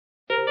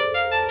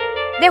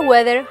The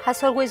weather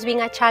has always been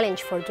a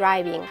challenge for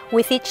driving.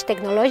 With each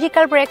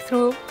technological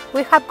breakthrough,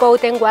 we have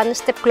gotten one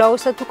step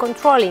closer to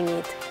controlling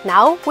it.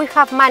 Now we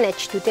have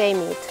managed to tame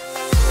it.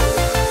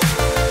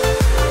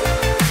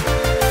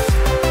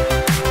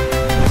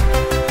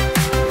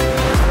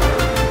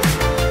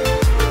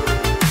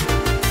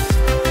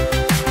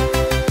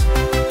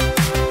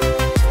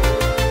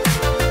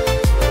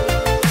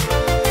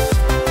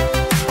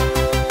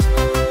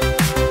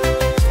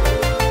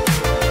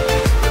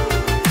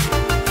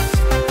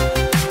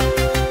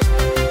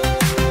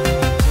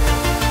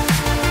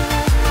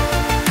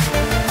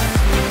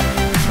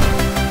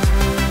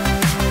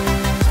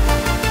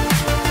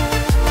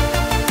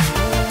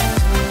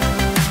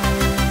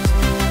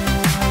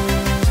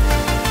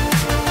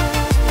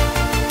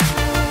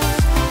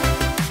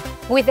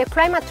 With the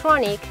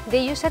Climatronic, the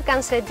user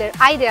can set their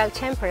ideal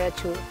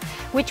temperature,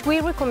 which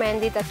we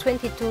recommended at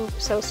 22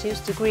 Celsius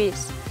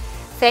degrees.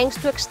 Thanks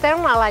to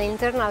external and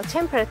internal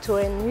temperature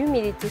and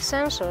humidity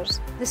sensors,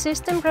 the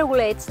system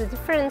regulates the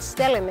different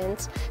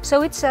elements,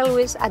 so it's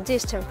always at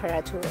this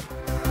temperature.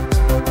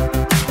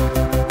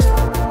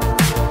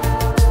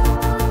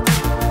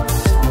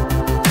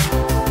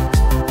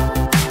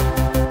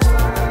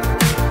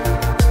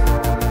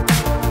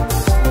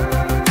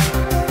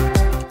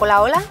 Hola,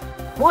 hola.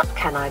 What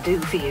can I do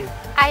for you?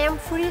 I am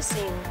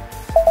freezing.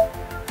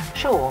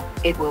 Sure,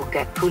 it will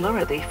get cooler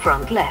at the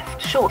front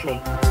left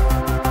shortly.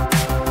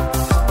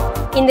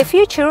 In the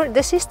future,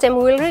 the system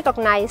will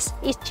recognize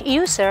each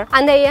user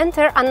and they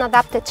enter an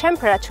adapted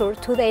temperature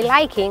to their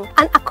liking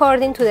and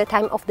according to the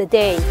time of the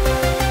day.